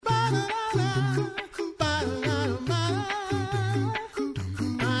You're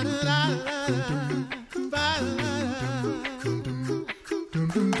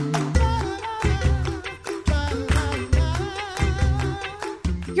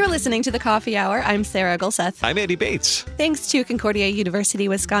listening to The Coffee Hour. I'm Sarah Gulseth. I'm Andy Bates. Thanks to Concordia University,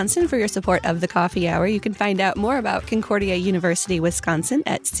 Wisconsin for your support of The Coffee Hour. You can find out more about Concordia University, Wisconsin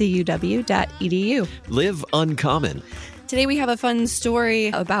at cuw.edu. Live uncommon. Today we have a fun story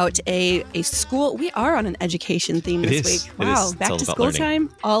about a school. We are on an education theme this week. Wow, back to school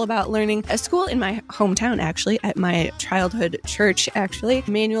time, all about learning. A school in my hometown, actually, at my childhood church, actually.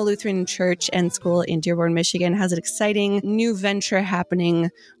 Emmanuel Lutheran Church and School in Dearborn, Michigan has an exciting new venture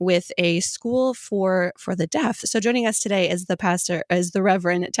happening with a school for the deaf. So joining us today is the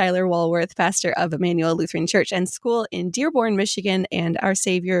Reverend Tyler Walworth, pastor of Emmanuel Lutheran Church and School in Dearborn, Michigan, and Our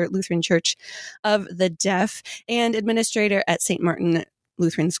Savior Lutheran Church of the Deaf, and administrator at St. Martin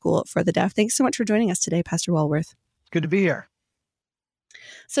Lutheran School for the Deaf. Thanks so much for joining us today, Pastor Walworth. Good to be here.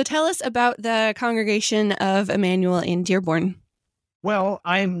 So tell us about the congregation of Emmanuel in Dearborn. Well,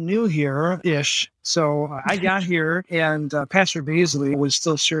 I'm new here-ish. So I got here, and Pastor Beasley was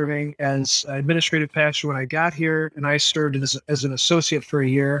still serving as administrative pastor when I got here, and I served as an associate for a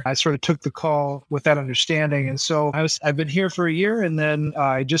year. I sort of took the call with that understanding. And so I've been here for a year, and then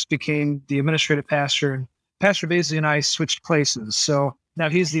I just became the administrative pastor. And Pastor Beasley and I switched places. So now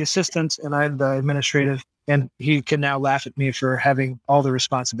he's the assistant and I'm the administrative, and he can now laugh at me for having all the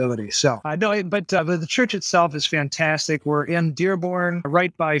responsibilities. So I know, but the church itself is fantastic. We're in Dearborn,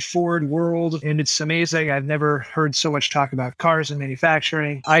 right by Ford World, and it's amazing. I've never heard so much talk about cars and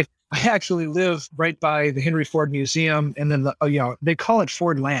manufacturing. I actually live right by the Henry Ford Museum, and then they call it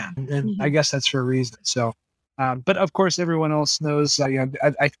Ford Land, and I guess that's for a reason. So, but of course, everyone else knows.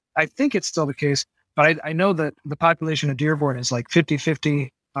 I think it's still the case. But I know that the population of Dearborn is like 50-50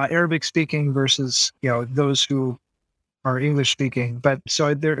 Arabic speaking versus, those who are English speaking. But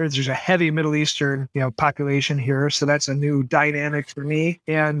so there's a heavy Middle Eastern, population here. So that's a new dynamic for me.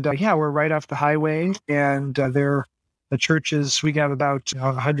 And we're right off the highway, and the churches, we have about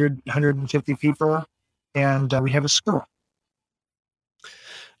 150 people, and we have a school.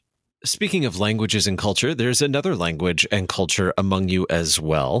 Speaking of languages and culture, there's another language and culture among you as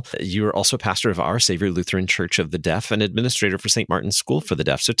well. You're also pastor of Our Savior Lutheran Church of the Deaf and administrator for St. Martin's School for the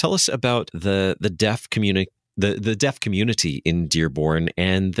Deaf. So tell us about the deaf community, the deaf community in Dearborn,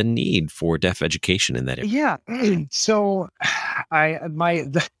 and the need for deaf education in that area. Yeah. So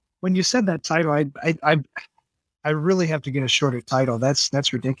when you said that title, I really have to get a shorter title.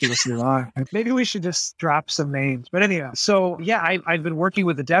 That's ridiculously long. Maybe we should just drop some names. But anyhow, so I've been working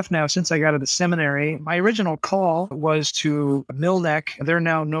with the deaf now since I got out of the seminary. My original call was to Milneck. They're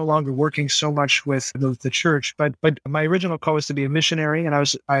now no longer working so much with the church, but my original call was to be a missionary, and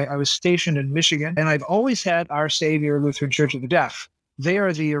I was stationed in Michigan, and I've always had Our Savior Lutheran Church of the Deaf. They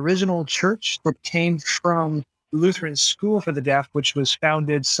are the original church that came from Lutheran School for the Deaf, which was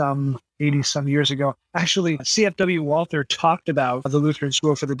founded some 80-some years ago. Actually, CFW Walther talked about the Lutheran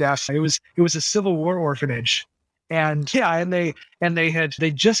School for the Deaf. It was a Civil War orphanage. And they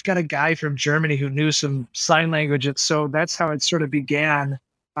just got a guy from Germany who knew some sign language. And so that's how it sort of began,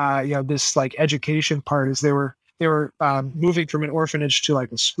 this like education part, is they were moving from an orphanage to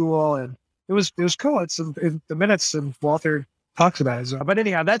like a school. And it was cool. It's the minutes, and Walther talks about it as well. But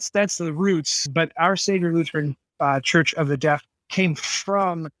anyhow, that's the roots. But Our Savior Lutheran Church of the Deaf came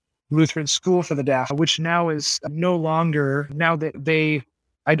from Lutheran School for the Deaf, which now is no longer. Now that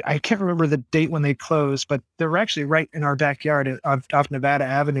I can't remember the date when they closed, but they're actually right in our backyard off Nevada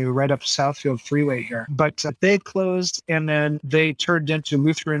Avenue, right up Southfield Freeway here. But they closed, and then they turned into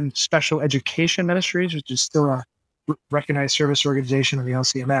Lutheran Special Education Ministries, which is still a recognized service organization of the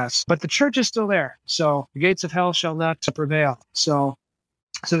LCMS. But the church is still there. So the gates of hell shall not prevail. So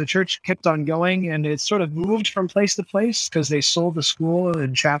the church kept on going, and it sort of moved from place to place because they sold the school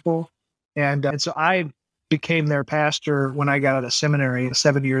and chapel. And so I became their pastor when I got out of seminary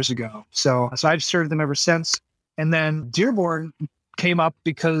 7 years ago. So I've served them ever since. And then Dearborn came up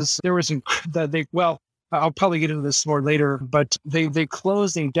because there was I'll probably get into this more later, but they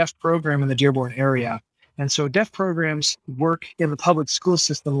closed a deaf program in the Dearborn area. And so deaf programs work in the public school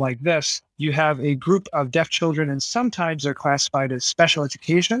system like this. You have a group of deaf children, and sometimes they're classified as special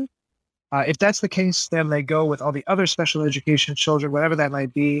education. If that's the case, then they go with all the other special education children, whatever that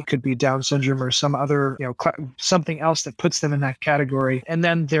might be. It could be Down syndrome or some other, something else that puts them in that category. And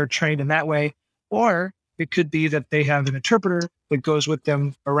then they're trained in that way. Or it could be that they have an interpreter that goes with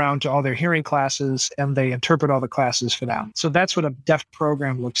them around to all their hearing classes, and they interpret all the classes for them. So that's what a deaf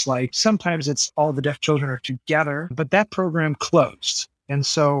program looks like. Sometimes it's all the deaf children are together, but that program closed. And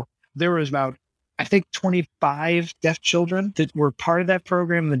so there was about, I think, 25 deaf children that were part of that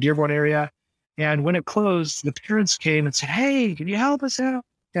program in the Dearborn area. And when it closed, the parents came and said, "Hey, can you help us out?"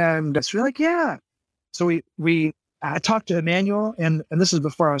 And so we're like, "Yeah." So I talked to Emmanuel, and this is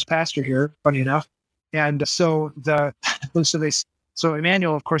before I was pastor here, funny enough. And so so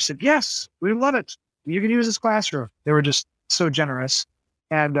Emmanuel, of course, said, "Yes, we love it. You can use this classroom." They were just so generous.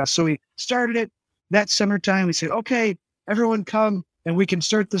 And so we started it that summertime. We said, "Okay, everyone come and we can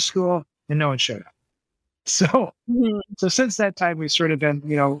start the school." And no one showed up. So, so since that time, we've sort of been,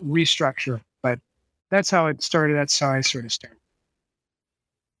 restructured. But that's how it started. That's how I sort of started.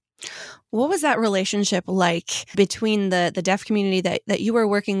 What was that relationship like between the deaf community that you were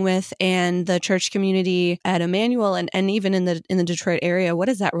working with and the church community at Emmanuel and even in the Detroit area? What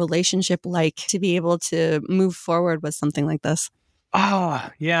is that relationship like to be able to move forward with something like this?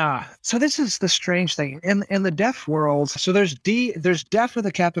 Yeah. So this is the strange thing in the deaf world. So there's deaf with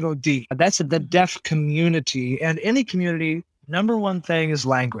a capital D. That's the deaf community, and any community. Number one thing is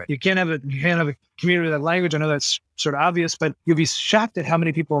language. You can't have a community without language. I know that's sort of obvious, but you'll be shocked at how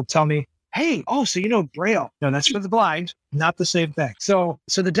many people tell me, "Hey, so you know Braille?" No, that's for the blind. Not the same thing. So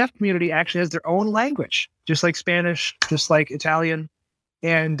the deaf community actually has their own language, just like Spanish, just like Italian,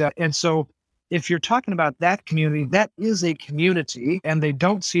 and so if you're talking about that community, that is a community, and they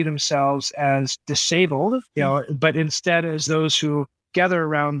don't see themselves as disabled, but instead as those who gather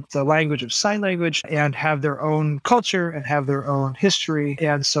around the language of sign language and have their own culture and have their own history.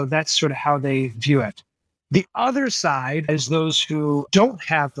 And so that's sort of how they view it. The other side is those who don't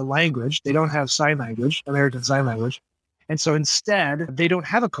have the language. They don't have sign language, American Sign Language. And so instead, they don't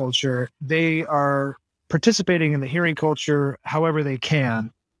have a culture. They are participating in the hearing culture however they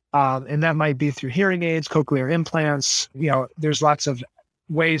can. And that might be through hearing aids, cochlear implants. There's lots of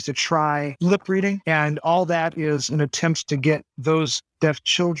ways to try lip reading. And all that is an attempt to get those deaf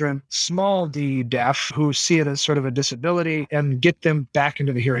children, small d deaf, who see it as sort of a disability, and get them back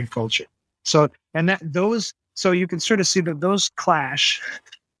into the hearing culture. So you can sort of see that those clash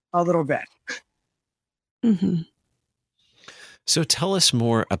a little bit. Mm-hmm. So tell us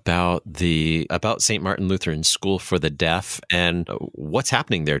more about St. Martin Lutheran School for the Deaf and what's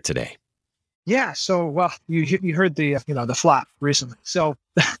happening there today. Yeah. So, you heard the flop recently. So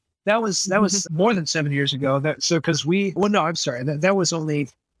that was more than 7 years ago. That was only,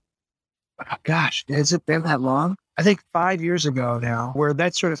 has it been that long? I think 5 years ago now, where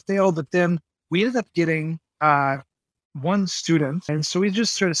that sort of failed. But then we ended up getting one student, and so we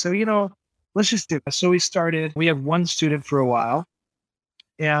just sort of said, let's just do it. So we had one student for a while,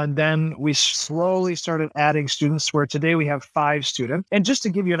 and then we slowly started adding students, where today we have 5 students. And just to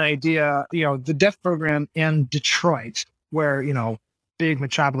give you an idea, the deaf program in Detroit, where, big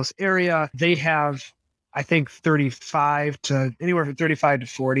metropolis area, they have, I think, 35 to anywhere from 35 to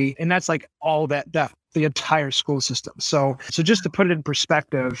 40. And that's like all that deaf, the entire school system. So just to put it in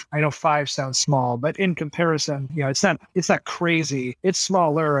perspective, I know 5 sounds small, but in comparison, it's not crazy. It's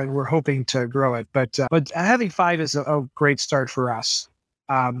smaller, and we're hoping to grow it. But having 5 is a great start for us.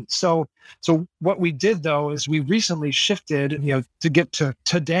 So what we did, though, is we recently shifted, to get to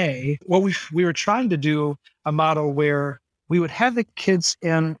today. What we were trying to do a model where we would have the kids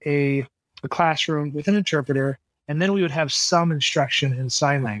in a classroom with an interpreter, and then we would have some instruction in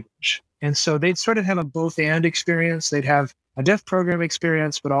sign language. And so they'd sort of have a both-and experience. They'd have a deaf program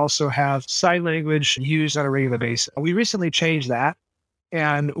experience, but also have sign language used on a regular basis. We recently changed that,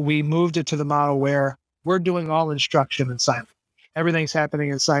 and we moved it to the model where we're doing all instruction in sign language. Everything's happening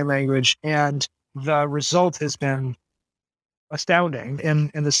in sign language, and the result has been astounding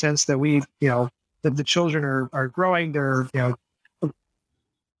in the sense that that the children are growing. They're,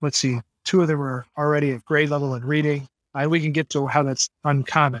 let's see, 2 of them are already at grade level in reading. And we can get to how that's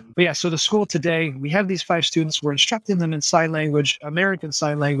uncommon. But yeah, so the school today, we have these 5 students. We're instructing them in sign language, American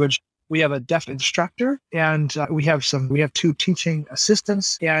Sign Language. We have a deaf instructor, and we have 2 teaching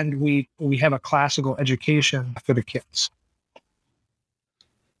assistants, and we have a classical education for the kids.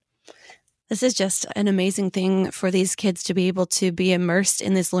 This is just an amazing thing for these kids to be able to be immersed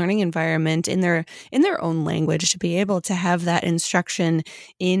in this learning environment in their own language, to be able to have that instruction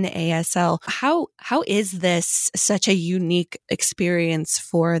in ASL. How is this such a unique experience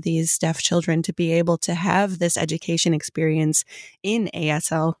for these deaf children to be able to have this education experience in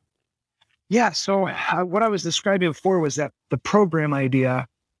ASL? Yeah, so what I was describing before was that the program idea,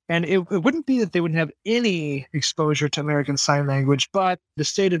 And it wouldn't be that they wouldn't have any exposure to American Sign Language, but the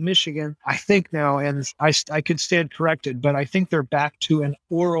state of Michigan, I think now, and I could stand corrected, but I think they're back to an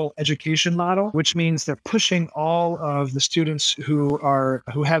oral education model, which means they're pushing all of the students who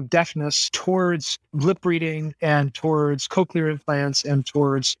have deafness towards lip reading and towards cochlear implants and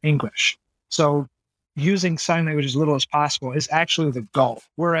towards English. So using sign language as little as possible is actually the goal.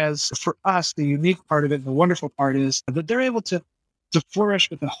 Whereas for us, the unique part of it, the wonderful part is that they're able to flourish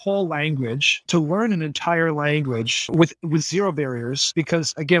with a whole language, to learn an entire language with zero barriers.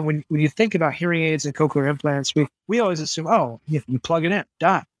 Because again, when you think about hearing aids and cochlear implants, we always assume, you plug it in,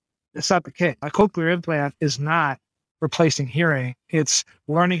 done. That's not the case. A cochlear implant is not replacing hearing. It's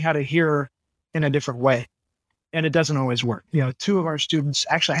learning how to hear in a different way. And it doesn't always work. Two of our students,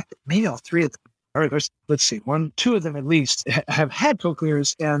 actually, maybe all three of them, or let's see, two of them at least have had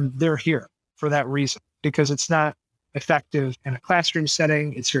cochlears, and they're here for that reason, because it's not effective in a classroom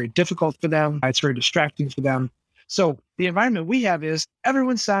setting. It's very difficult for them. It's very distracting for them. So the environment we have is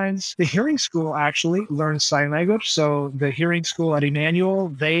everyone signs. The hearing school actually learns sign language. So the hearing school at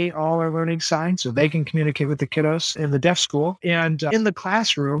Emmanuel, they all are learning sign so they can communicate with the kiddos in the deaf school. And in the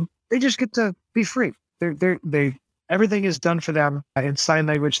classroom, they just get to be free. Everything is done for them in sign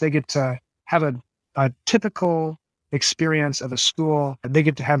language. They get to have a typical experience of a school. They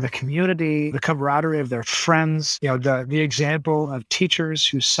get to have the community, the camaraderie of their friends, the example of teachers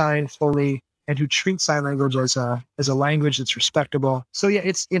who sign fully and who treat sign language as a language that's respectable. So yeah,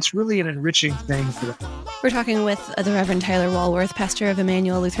 it's really an enriching thing for them. We're talking with the Reverend Tyler Walworth, pastor of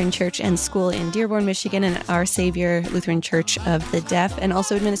Emmanuel Lutheran Church and School in Dearborn, Michigan, and Our Savior Lutheran Church of the Deaf, and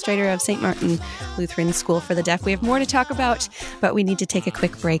also administrator of St. Martin Lutheran School for the Deaf. We have more to talk about, but we need to take a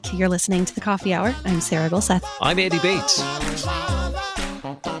quick break. You're listening to The Coffee Hour. I'm Sarah Gulseth. I'm Andy Bates.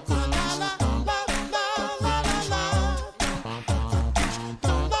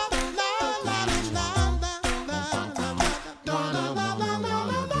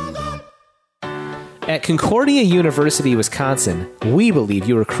 At Concordia University, Wisconsin, we believe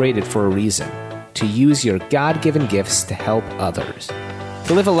you were created for a reason: to use your God-given gifts to help others,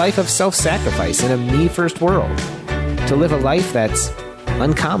 to live a life of self-sacrifice in a me-first world, to live a life that's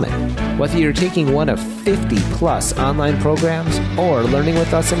uncommon. Whether you're taking one of 50-plus online programs or learning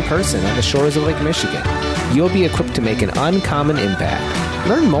with us in person on the shores of Lake Michigan, you'll be equipped to make an uncommon impact.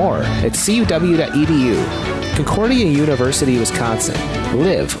 Learn more at cuw.edu. Concordia University, Wisconsin.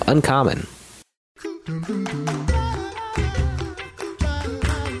 Live uncommon.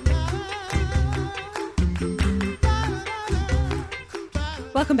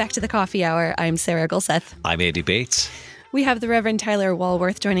 Welcome back to the Coffee Hour. I'm Sarah Gulseth. I'm Andy Bates. We have the Reverend Tyler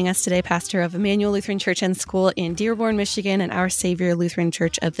Walworth joining us today, pastor of Emmanuel Lutheran Church and School in Dearborn, Michigan, and Our Savior Lutheran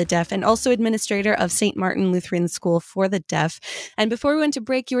Church of the Deaf, and also administrator of St. Martin Lutheran School for the Deaf. And before we went to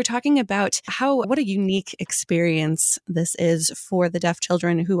break, you were talking about what a unique experience this is for the deaf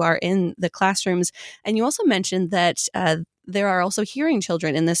children who are in the classrooms. And you also mentioned that there are also hearing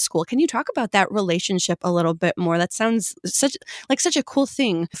children in this school. Can you talk about that relationship a little bit more? That sounds such a cool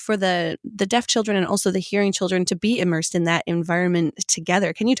thing for the deaf children and also the hearing children to be immersed in that environment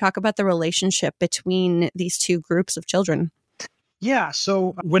together. Can you talk about the relationship between these two groups of children? Yeah.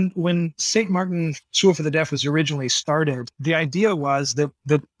 So when St. Martin School for the Deaf was originally started, the idea was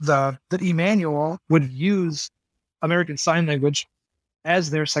that Emmanuel would use American Sign Language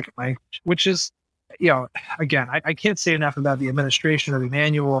as their second language, which is, again, I can't say enough about the administration of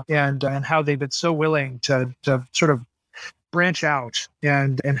Emmanuel and how they've been so willing to sort of branch out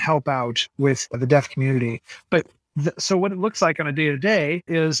and help out with the deaf community. But so what it looks like on a day-to-day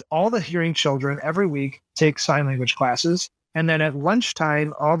is all the hearing children every week take sign language classes. And then at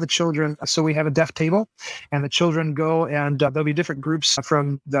lunchtime, all the children, so we have a deaf table, and the children go and there'll be different groups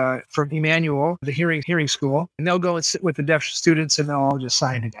from Emmanuel, the hearing school, and they'll go and sit with the deaf students and they'll all just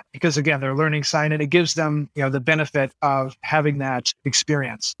sign again. Because again, they're learning sign and it gives them, the benefit of having that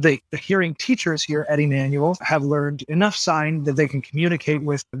experience. The hearing teachers here at Emmanuel have learned enough sign that they can communicate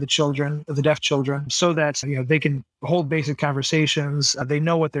with the children, the deaf children, so that, they can hold basic conversations. They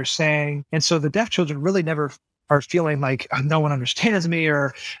know what they're saying. And so the deaf children really never are feeling like no one understands me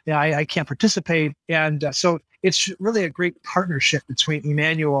or I can't participate. And so it's really a great partnership between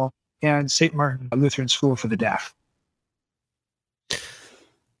Emmanuel and St. Martin Lutheran School for the Deaf.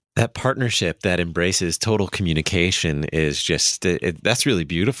 That partnership that embraces total communication is just, that's really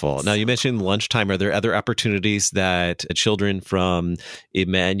beautiful. Now, you mentioned lunchtime. Are there other opportunities that children from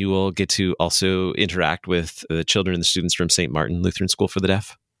Emmanuel get to also interact with the children and the students from St. Martin Lutheran School for the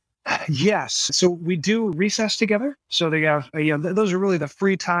Deaf? Yes. So we do recess together. So they have, those are really the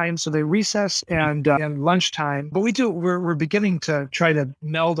free time. So they recess and lunchtime. But we're beginning to try to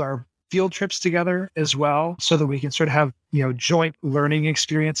meld our field trips together as well, so that we can sort of have, joint learning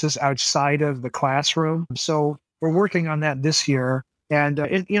experiences outside of the classroom. So we're working on that this year. And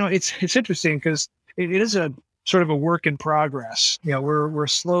it's interesting because it is a sort of a work in progress. We're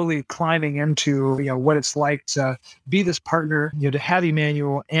slowly climbing into, what it's like to be this partner, to have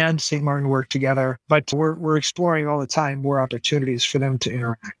Emmanuel and St. Martin work together. But we're exploring all the time more opportunities for them to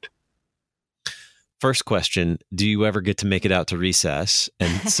interact. First question, do you ever get to make it out to recess?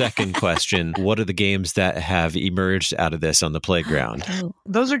 And second question, what are the games that have emerged out of this on the playground?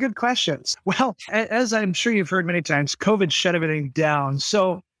 Those are good questions. Well, as I'm sure you've heard many times, COVID shut everything down.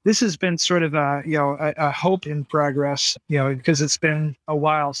 So this has been sort of a hope in progress, because it's been a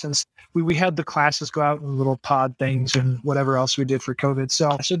while since we had the classes go out in little pod things and whatever else we did for COVID.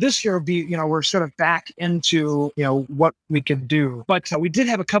 So this year will be, we're sort of back into, what we can do. But we did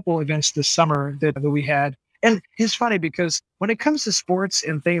have a couple events this summer that we had. And it's funny because when it comes to sports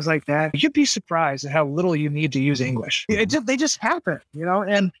and things like that, you'd be surprised at how little you need to use English. They just happen,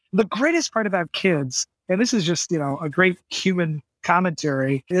 and the greatest part about kids, and this is just, a great human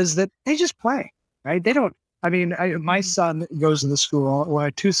commentary, is that they just play, right? They don't, my son goes to the school, well, I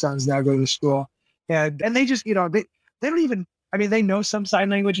have two sons now go to the school, and they just, they don't even, they know some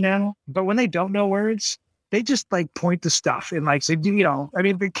sign language now, but when they don't know words, they just like point to stuff and like say,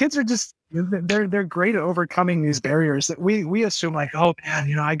 the kids are just, they're great at overcoming these barriers that we assume like, oh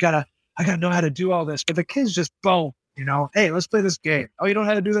man, I gotta know how to do all this, but the kids just boom, hey, let's play this game. Oh, you don't know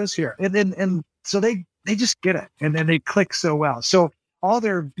how to do this here, and so they just get it, and then they click so well. So all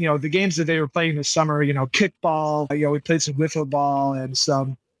their, the games that they were playing this summer, kickball, we played some wiffle ball and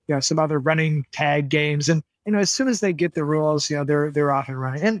some other running tag games, and as soon as they get the rules, they're off and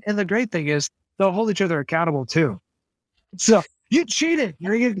running. And the great thing is they'll hold each other accountable too. So you cheated.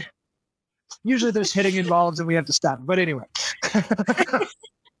 Usually there's hitting involved and we have to stop. But anyway.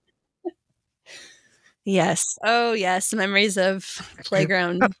 Yes. Oh, yes. Memories of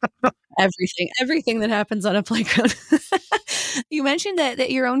playground. Everything that happens on a playground. You mentioned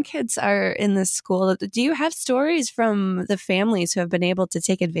that your own kids are in this school. Do you have stories from the families who have been able to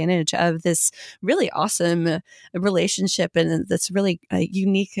take advantage of this really awesome relationship and this really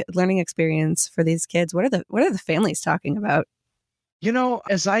unique learning experience for these kids? What are the families talking about?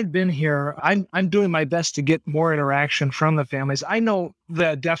 As I've been here, I'm doing my best to get more interaction from the families. I know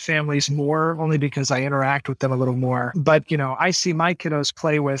the deaf families more only because I interact with them a little more. But I see my kiddos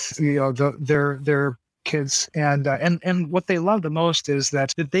play with their kids, and what they love the most is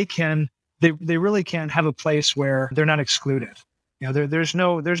that they really can have a place where they're not excluded. There's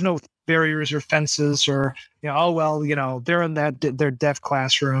no barriers or fences or, they're in their deaf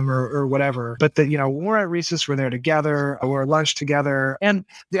classroom or whatever. But when we're at recess, we're there together, we're at lunch together. And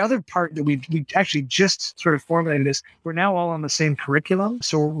the other part that we actually just sort of formulated is we're now all on the same curriculum.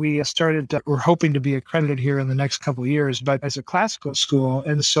 So we're hoping to be accredited here in the next couple of years, but as a classical school.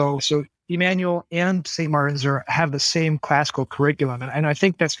 And so Emmanuel and St. Martin's have the same classical curriculum. And I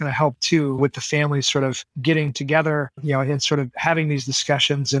think that's going to help too with the families sort of getting together, and sort of having these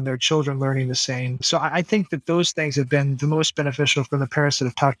discussions and their children learning the same. So I think that those things have been the most beneficial from the parents that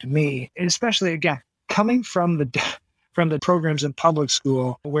have talked to me, and especially again, coming from the programs in public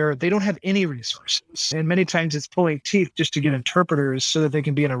school where they don't have any resources. And many times it's pulling teeth just to get interpreters so that they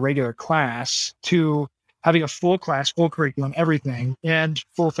can be in a regular class, to having a full class, full curriculum, everything, and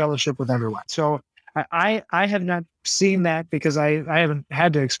full fellowship with everyone. So I have not seen that because I haven't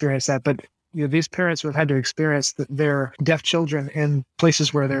had to experience that, but these parents who have had to experience their deaf children in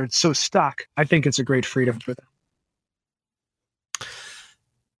places where they're so stuck, I think it's a great freedom for them.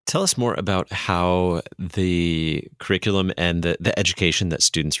 Tell us more about how the curriculum and the education that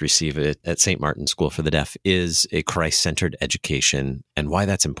students receive at St. Martin School for the Deaf is a Christ-centered education, and why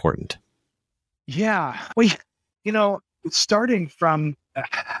that's important. Yeah. Well, starting from,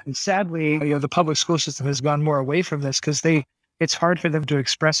 sadly, the public school system has gone more away from this because it's hard for them to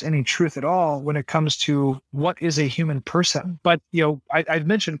express any truth at all when it comes to what is a human person. But, I've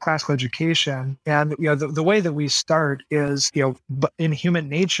mentioned classical education, and, the way that we start is, in human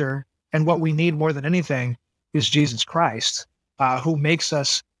nature, and what we need more than anything is Jesus Christ, who makes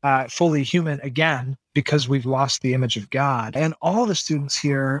us fully human again because we've lost the image of God. And all the students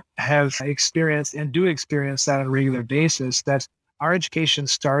here have experienced and do experience that on a regular basis, that our education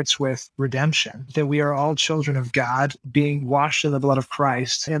starts with redemption, that we are all children of God being washed in the blood of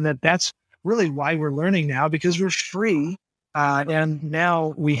Christ. And that's really why we're learning now, because we're free. And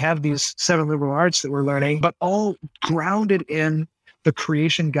now we have these 7 liberal arts that we're learning, but all grounded in the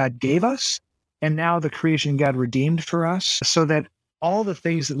creation God gave us, and now the creation God redeemed for us, so that all the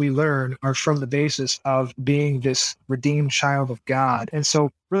things that we learn are from the basis of being this redeemed child of God. And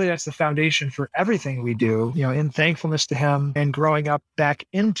so really that's the foundation for everything we do, in thankfulness to him and growing up back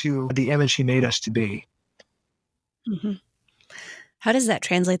into the image he made us to be. Mm-hmm. How does that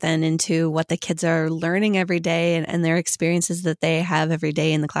translate then into what the kids are learning every day and their experiences that they have every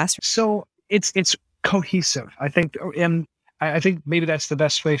day in the classroom? So it's cohesive, I think. And I think maybe that's the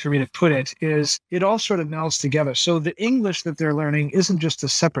best way for me to put it, is it all sort of melds together. So the English that they're learning isn't just a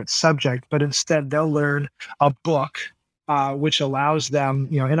separate subject, but instead they'll learn a book, which allows them,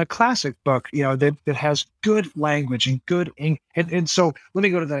 in a classic book, that has good language and good English. And so let me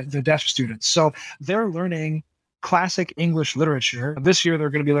go to the deaf students. So they're learning classic English literature. This year they're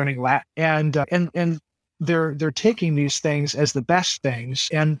going to be learning Latin, and they're taking these things as the best things,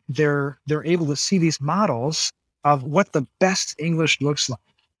 and they're able to see these models of what the best English looks like.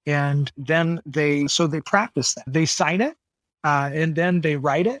 And then they practice that. They sign it, and then they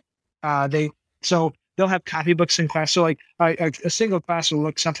write it. So they'll have copybooks in class. So like a single class will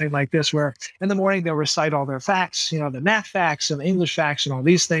look something like this, where in the morning they'll recite all their facts, the math facts and the English facts and all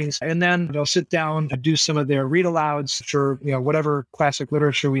these things. And then they'll sit down and do some of their read alouds for, whatever classic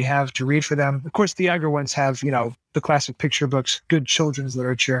literature we have to read for them. Of course, the younger ones have, the classic picture books, good children's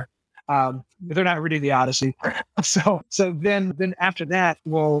literature. They're not reading the Odyssey. So then after that,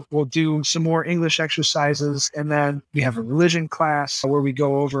 we'll do some more English exercises. And then we have a religion class where we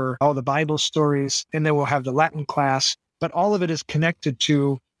go over all the Bible stories. And then we'll have the Latin class. But all of it is connected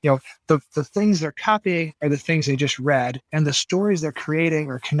to, the things they're copying are the things they just read. And the stories they're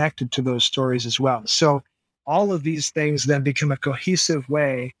creating are connected to those stories as well. So all of these things then become a cohesive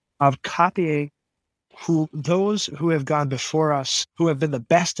way of copying those who have gone before us, who have been the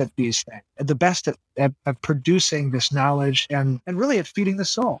best at these things, the best at producing this knowledge and really at feeding the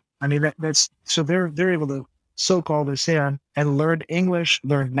soul. I mean, that's so they're able to soak all this in and learn English,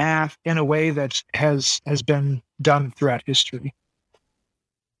 learn math in a way that has been done throughout history.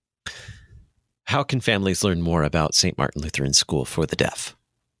 How can families learn more about St. Martin Lutheran School for the Deaf?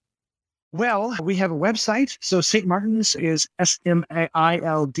 Well, we have a website. So St. Martin's is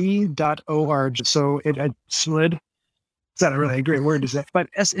smild.org. So it slid. It's not really a great word to say, but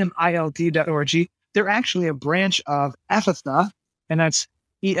smild.org. They're actually a branch of Ephatha, and that's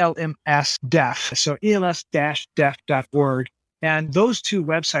ELMS Deaf. So els-deaf.org. And those two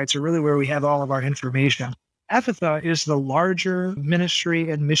websites are really where we have all of our information. Ephatha is the larger ministry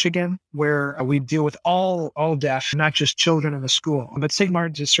in Michigan where we deal with all deaf, not just children in the school. But St.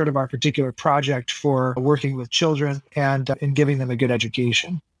 Martin's is sort of our particular project for working with children and giving them a good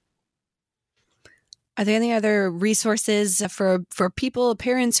education. Are there any other resources for people,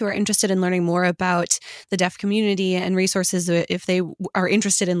 parents who are interested in learning more about the deaf community, and resources if they are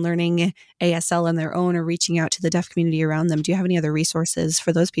interested in learning ASL on their own or reaching out to the deaf community around them? Do you have any other resources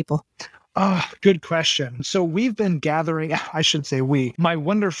for those people? Good question. So we've been gathering, I should say we, my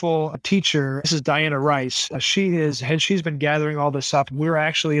wonderful teacher, Mrs. Diana Rice, she's been gathering all this up. We're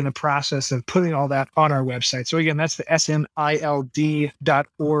actually in the process of putting all that on our website. So again, that's the smild.org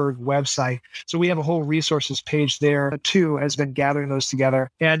website. So we have a whole resources page there too, has been gathering those together.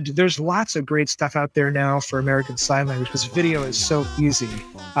 And there's lots of great stuff out there now for American Sign Language because video is so easy.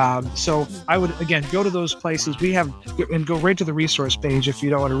 So I would, again, go to those places. And go right to the resource page if you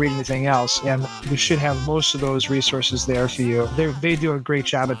don't want to read anything else. And we should have most of those resources there for you. They do a great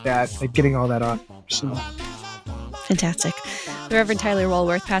job at that, at getting all that on. So. Fantastic. The Reverend Tyler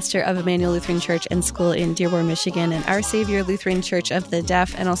Walworth, pastor of Emmanuel Lutheran Church and School in Dearborn, Michigan, and Our Savior Lutheran Church of the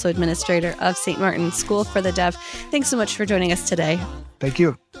Deaf, and also administrator of St. Martin School for the Deaf. Thanks so much for joining us today. Thank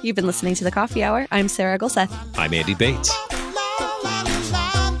you. You've been listening to The Coffee Hour. I'm Sarah Gulseth. I'm Andy Bates.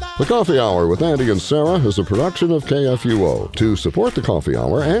 The Coffee Hour with Andy and Sarah is a production of KFUO. To support the Coffee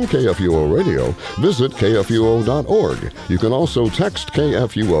Hour and KFUO Radio, visit KFUO.org. You can also text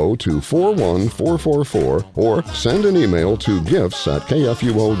KFUO to 41444 or send an email to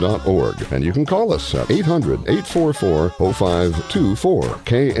gifts@KFUO.org. And you can call us at 800-844-0524.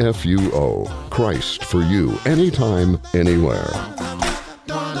 KFUO. Christ for you, anytime, anywhere.